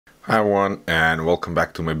Hi everyone, and welcome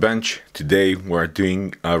back to my bench. Today we're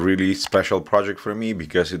doing a really special project for me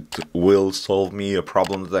because it will solve me a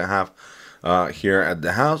problem that I have here at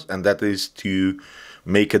the house, and that is to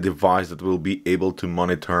make a device that will be able to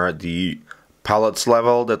monitor the pellets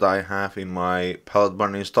level that I have in my pellet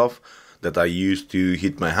burning stuff that I use to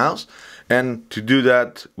heat my house. And to do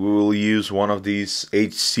that, we will use one of these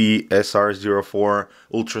HC-SR04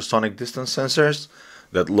 ultrasonic distance sensors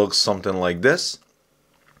that looks something like this.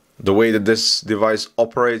 The way that this device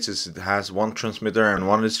operates is it has one transmitter and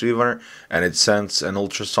one receiver, and it sends an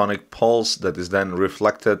ultrasonic pulse that is then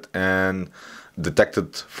reflected and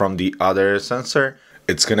detected from the other sensor.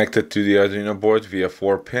 It's connected to the Arduino board via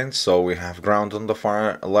 4 pins, so we have ground on the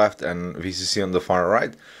far left and VCC on the far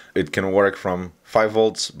right. It can work from 5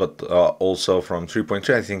 volts, but also from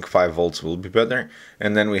 3.3. I think 5 volts will be better.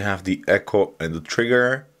 And then we have the echo and the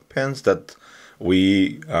trigger pins that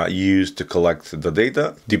we use to collect the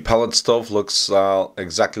data. The pellet stove looks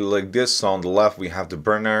exactly like this. So on the left we have the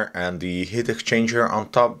burner and the heat exchanger on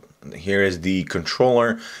top. Here is the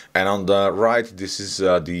controller, and on the right this is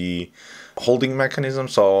the holding mechanism.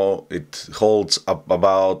 So it holds up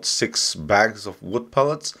about 6 bags of wood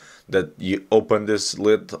pellets that you open this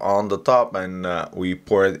lid on the top and we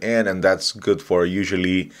pour it in, and that's good for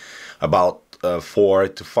usually about 4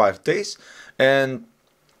 to 5 days. And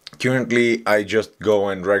currently, I just go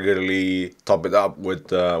and regularly top it up with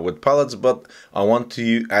pellets, but I want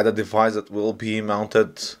to add a device that will be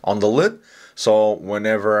mounted on the lid. So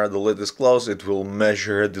whenever the lid is closed, it will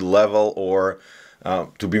measure the level, or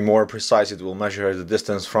to be more precise, it will measure the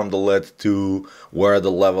distance from the lid to where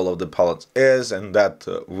the level of the pellets is, and that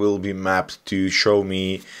will be mapped to show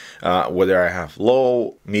me whether I have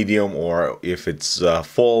low, medium, or if it's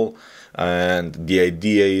full. And the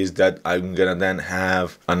idea is that I'm gonna then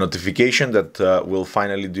have a notification that will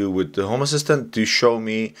finally do with the Home Assistant to show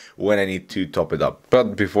me when I need to top it up.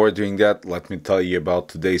 But before doing that, let me tell you about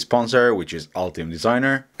today's sponsor, which is Ultim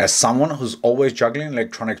Designer. As someone who's always juggling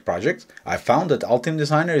electronics projects, I found that Ultim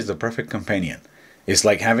Designer is the perfect companion. It's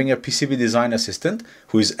like having a PCB design assistant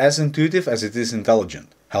who is as intuitive as it is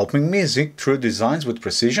intelligent, helping me zig through designs with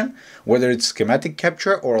precision, whether it's schematic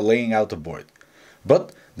capture or laying out a board.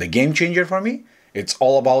 But the game changer for me, it's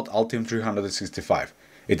all about Ultim 365.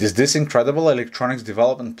 It is this incredible electronics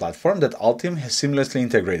development platform that Ultim has seamlessly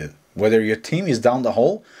integrated. Whether your team is down the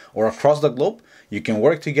hall or across the globe, you can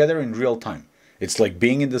work together in real time. It's like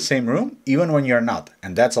being in the same room even when you're not,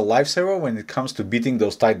 and that's a lifesaver when it comes to beating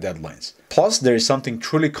those tight deadlines. Plus, there is something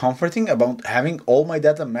truly comforting about having all my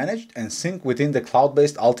data managed and synced within the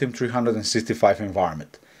cloud-based Ultim 365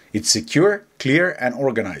 environment. It's secure, clear, and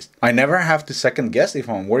organized. I never have to second guess if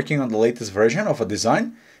I'm working on the latest version of a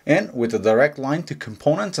design, and with a direct line to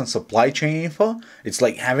components and supply chain info, it's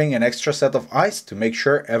like having an extra set of eyes to make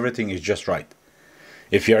sure everything is just right.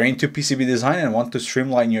 If you're into PCB design and want to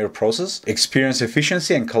streamline your process, experience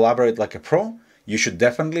efficiency, and collaborate like a pro, you should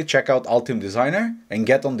definitely check out Ultim Designer and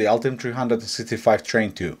get on the Ultim 365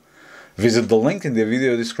 train too. Visit the link in the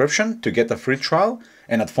video description to get a free trial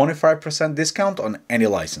and a 25% discount on any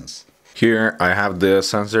license. Here I have the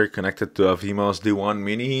sensor connected to a Wemos D1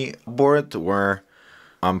 Mini board where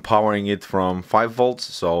I'm powering it from 5 volts,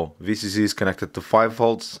 so VCC is connected to 5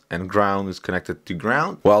 volts and ground is connected to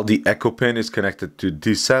ground, while the echo pin is connected to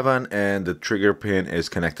D7 and the trigger pin is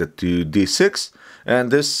connected to D6.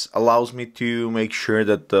 And this allows me to make sure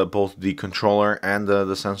that both the controller and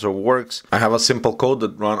the sensor works. I have a simple code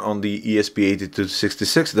that runs on the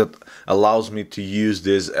ESP8266 that allows me to use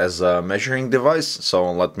this as a measuring device.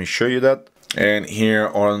 So let me show you that. And here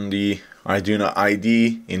on the Arduino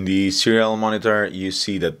ID in the serial monitor, you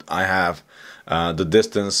see that I have the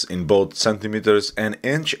distance in both centimeters and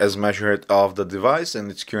inch as measured of the device,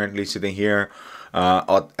 and it's currently sitting here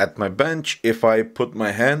at my bench. If I put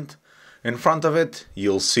my hand in front of it,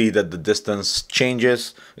 you'll see that the distance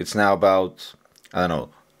changes. It's now about, I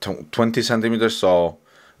don't know, 20 centimeters. So,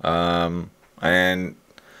 and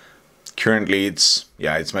currently it's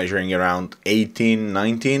measuring around 18,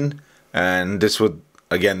 19. And this would,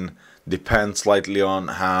 again, depend slightly on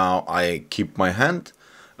how I keep my hand,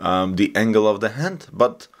 the angle of the hand.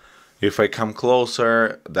 But if I come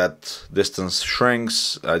closer, that distance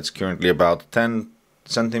shrinks. It's currently about 10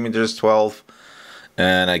 centimeters, 12.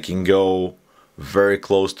 And I can go very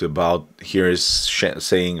close to about, here is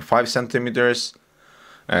saying 5 centimeters.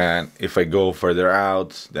 And if I go further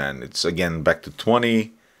out, then it's again back to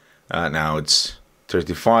 20. Now it's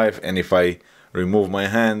 35. And if I remove my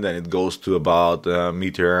hand, then it goes to about a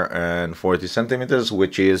meter and 40 centimeters,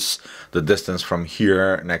 which is the distance from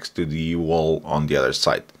here next to the wall on the other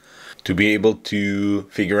side. To be able to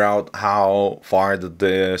figure out how far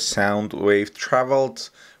the sound wave traveled,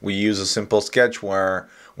 we use a simple sketch where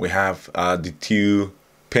we have the two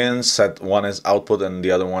pins set, one is output and the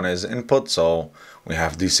other one is input. So we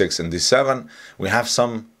have D6 and D7. We have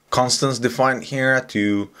some constants defined here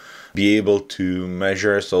to be able to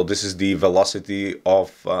measure. So this is the velocity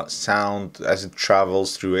of sound as it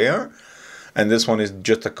travels through air. And this one is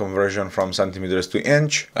just a conversion from centimeters to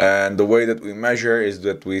inch. And the way that we measure is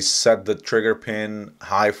that we set the trigger pin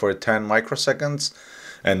high for 10 microseconds.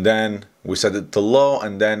 And then we set it to low,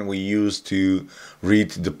 and then we use to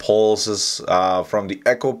read the pulses from the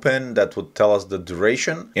echo pin that would tell us the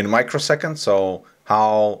duration in microseconds. So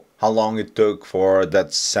how long it took for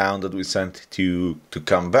that sound that we sent to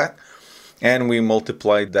come back. And we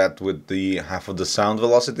multiply that with the half of the sound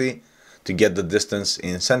velocity to get the distance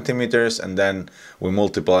in centimeters, and then we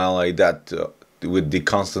multiply that with the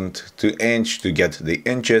constant to inch to get the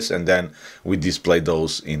inches, and then we display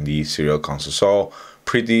those in the serial console. So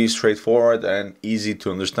pretty straightforward and easy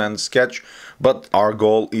to understand sketch, but our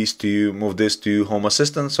goal is to move this to Home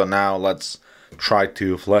Assistant. So now let's try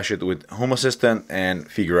to flash it with Home Assistant and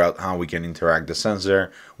figure out how we can interact the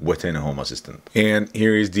sensor within Home Assistant. And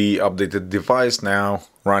here is the updated device now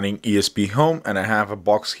running ESP Home, and I have a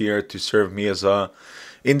box here to serve me as a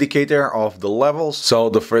indicator of the levels. So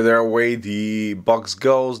the further away the box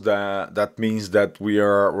goes, that means that we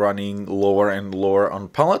are running lower and lower on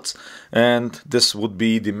pellets, and this would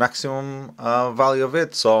be the maximum value of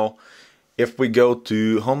it. So if we go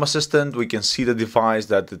to Home Assistant, we can see the device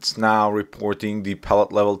that it's now reporting the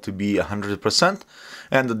pellet level to be 100%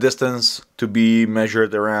 and the distance to be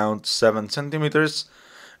measured around 7 centimeters.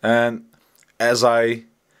 And as I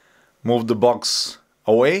move the box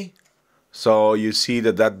away, so you see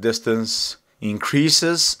that distance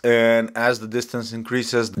increases, and as the distance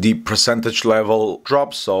increases, the percentage level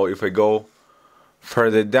drops. So if I go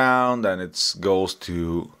further down, then it goes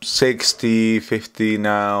to 60, 50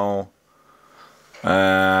 now.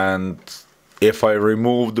 And if I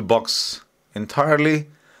remove the box entirely,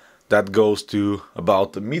 that goes to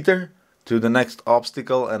about a meter to the next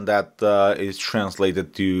obstacle, and that is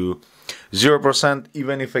translated to 0%.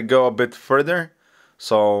 Even if I go a bit further,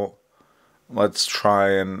 so let's try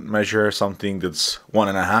and measure something that's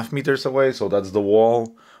 1.5 meters away. So that's the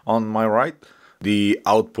wall on my right. The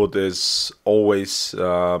output is always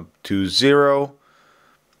to 0.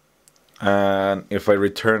 And if I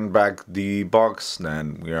return back the box,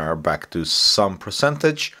 then we are back to some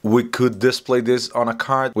percentage. We could display this on a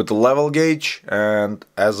card with a level gauge, and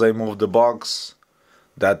as I move the box,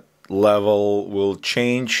 that level will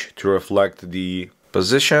change to reflect the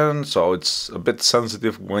position. So it's a bit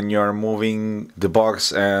sensitive when you're moving the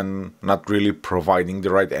box and not really providing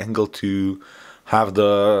the right angle to have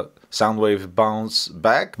the sound wave bounce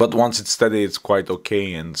back, but once it's steady, it's quite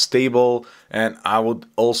okay and stable. And I would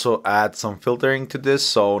also add some filtering to this,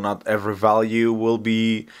 so not every value will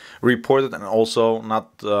be reported, and also not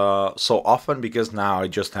so often, because now I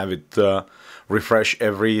just have it refresh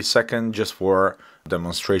every second just for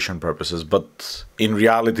demonstration purposes. But in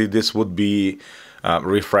reality, this would be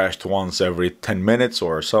refreshed once every 10 minutes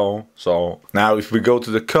or so. So now if we go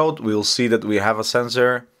to the code, we'll see that we have a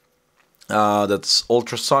sensor that's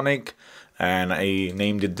ultrasonic, and I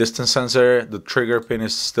named it distance sensor. The trigger pin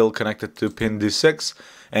is still connected to pin D6,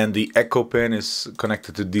 and the echo pin is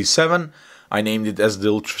connected to D7. I named it as the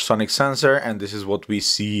ultrasonic sensor, and this is what we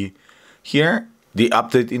see here. The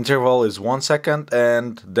update interval is 1 second,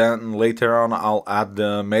 and then later on I'll add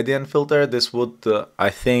the median filter. This would, I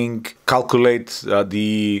think, calculate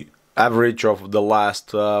the average of the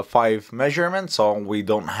last 5 measurements, so we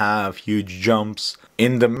don't have huge jumps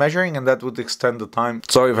in the measuring, and that would extend the time.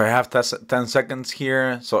 So if I have 10 seconds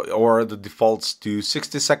here, or the defaults to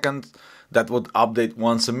 60 seconds, that would update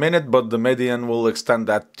once a minute, but the median will extend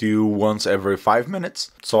that to once every 5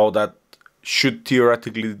 minutes. So that should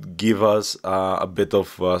theoretically give us a bit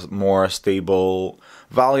of more stable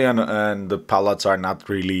value, and the pellets are not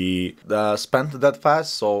really spent that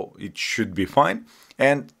fast, so it should be fine.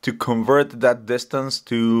 And to convert that distance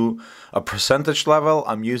to a percentage level,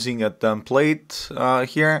 I'm using a template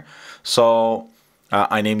here. So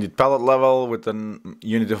I named it pellet level with a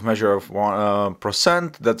unit of measure of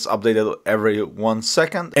 1%. That's updated every 1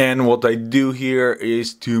 second. And what I do here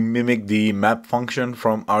is to mimic the map function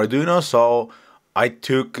from Arduino. So I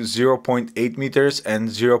took 0.8 meters and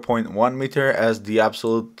 0.1 meter as the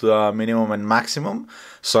absolute minimum and maximum.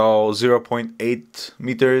 So 0.8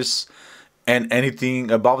 meters and anything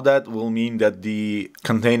above that will mean that the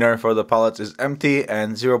container for the pellets is empty,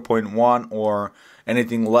 and 0.1 or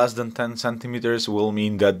Anything less than 10 centimeters will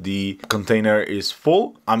mean that the container is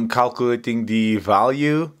full. I'm calculating the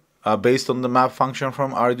value based on the map function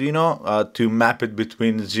from Arduino to map it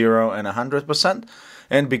between 0 and 100%.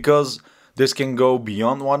 And because this can go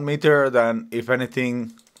beyond 1 meter, then if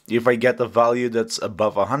anything, if I get a value that's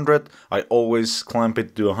above 100, I always clamp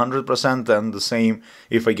it to 100%, and the same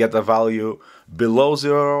if I get a value below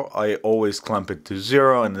 0, I always clamp it to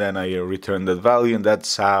 0, and then I return that value, and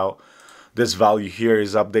that's how this value here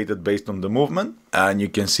is updated based on the movement. And you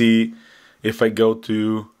can see if I go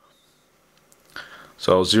to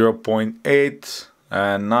 0.8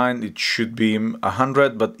 and 9, it should be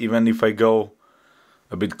 100, but even if I go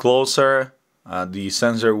a bit closer, the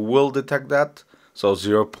sensor will detect that. So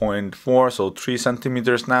 0.4, so 3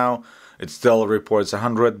 centimeters now, it still reports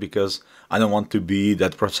 100 because I don't want to be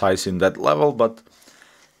that precise in that level. But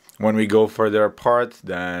when we go further apart,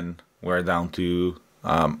 then we're down to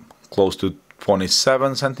close to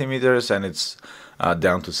 27 centimeters, and it's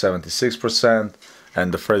down to 76%.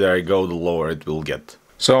 And the further I go, the lower it will get.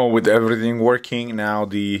 So with everything working, now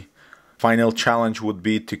the final challenge would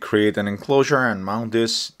be to create an enclosure and mount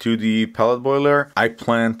this to the pellet boiler. I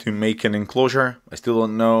plan to make an enclosure. I still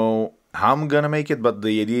don't know how I'm gonna make it, but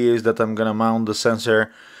the idea is that I'm gonna mount the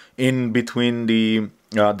sensor in between the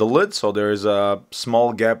lid. So there is a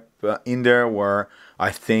small gap in there where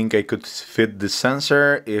I think I could fit the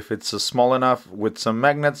sensor if it's small enough with some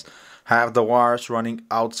magnets, have the wires running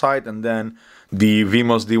outside, and then the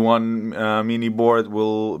Wemos D1 Mini board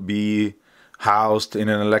will be housed in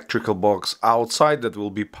an electrical box outside that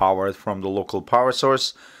will be powered from the local power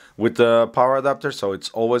source with the power adapter, so it's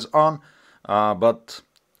always on. But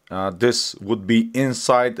this would be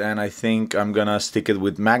inside, and I think I'm gonna stick it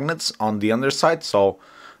with magnets on the underside. So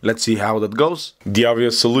let's see how that goes. The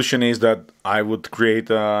obvious solution is that I would create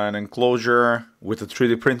an enclosure with a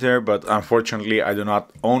 3D printer, but unfortunately I do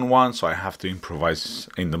not own one, so I have to improvise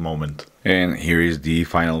in the moment. And here is the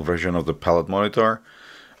final version of the pellet monitor.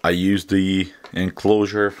 I used the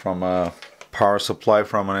enclosure from a power supply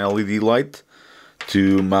from an LED light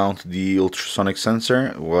to mount the ultrasonic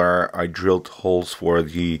sensor, where I drilled holes for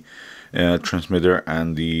the transmitter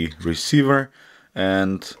and the receiver.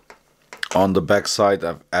 And on the back side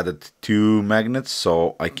I've added 2 magnets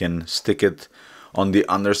so I can stick it on the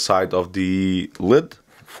underside of the lid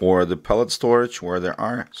for the pellet storage where there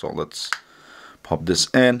are. So let's pop this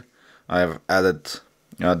in. I've added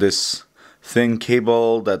this thin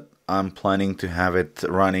cable that I'm planning to have it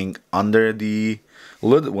running under the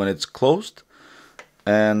lid when it's closed,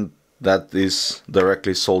 and that is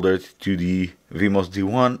directly soldered to the Wemos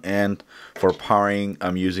D1. And for powering,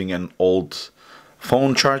 I'm using an old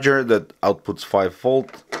phone charger that outputs 5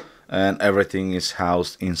 volt, and everything is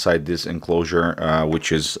housed inside this enclosure,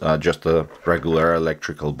 which is just a regular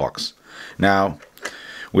electrical box. Now,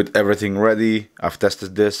 with everything ready, I've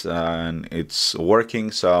tested this and it's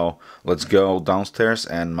working, so let's go downstairs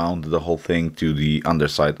and mount the whole thing to the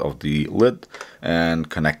underside of the lid and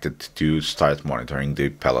connect it to start monitoring the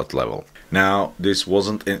pellet level. Now, this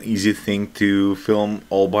wasn't an easy thing to film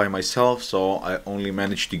all by myself, so I only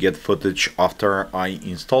managed to get footage after I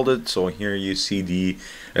installed it. So here you see the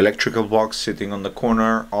electrical box sitting on the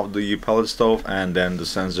corner of the pellet stove, and then the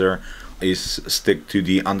sensor is stick to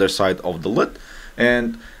the underside of the lid.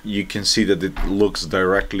 And you can see that it looks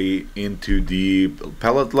directly into the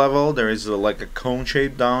pellet level. There is like a cone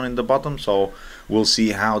shape down in the bottom, so we'll see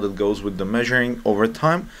how that goes with the measuring over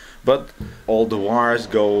time. But all the wires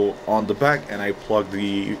go on the back, and I plug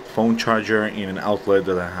the phone charger in an outlet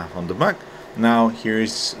that I have on the back. Now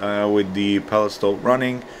here's with the pellet stove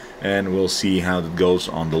running, and we'll see how that goes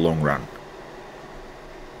on the long run.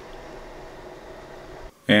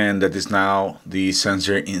 And that is now the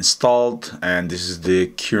sensor installed, and this is the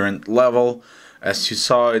current level. As you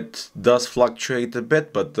saw, it does fluctuate a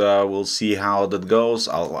bit, but we'll see how that goes.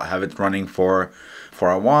 I'll have it running for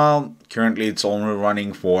a while. Currently it's only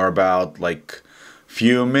running for about like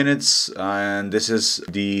few minutes, and this is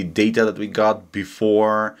the data that we got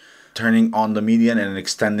before turning on the median and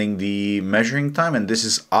extending the measuring time, and this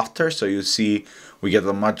is after. So you see we get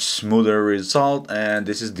a much smoother result, and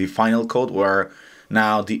this is the final code where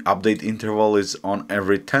now the update interval is on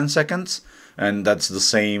every 10 seconds, and that's the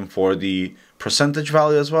same for the percentage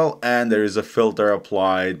value as well. And there is a filter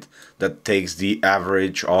applied that takes the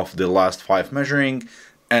average of the last 5 measuring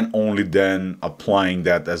and only then applying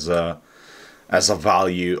that as a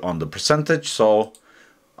value on the percentage. So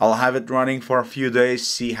I'll have it running for a few days,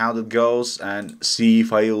 see how that goes, and see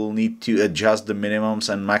if I will need to adjust the minimums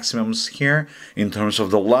and maximums here in terms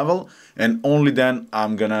of the level. And only then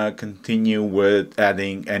I'm gonna continue with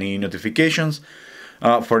adding any notifications.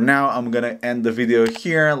 For now, I'm gonna end the video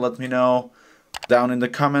here. Let me know down in the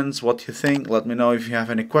comments what you think. Let me know if you have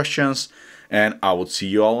any questions, and I will see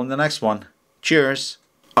you all in the next one. Cheers!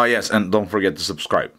 Oh yes, and don't forget to subscribe.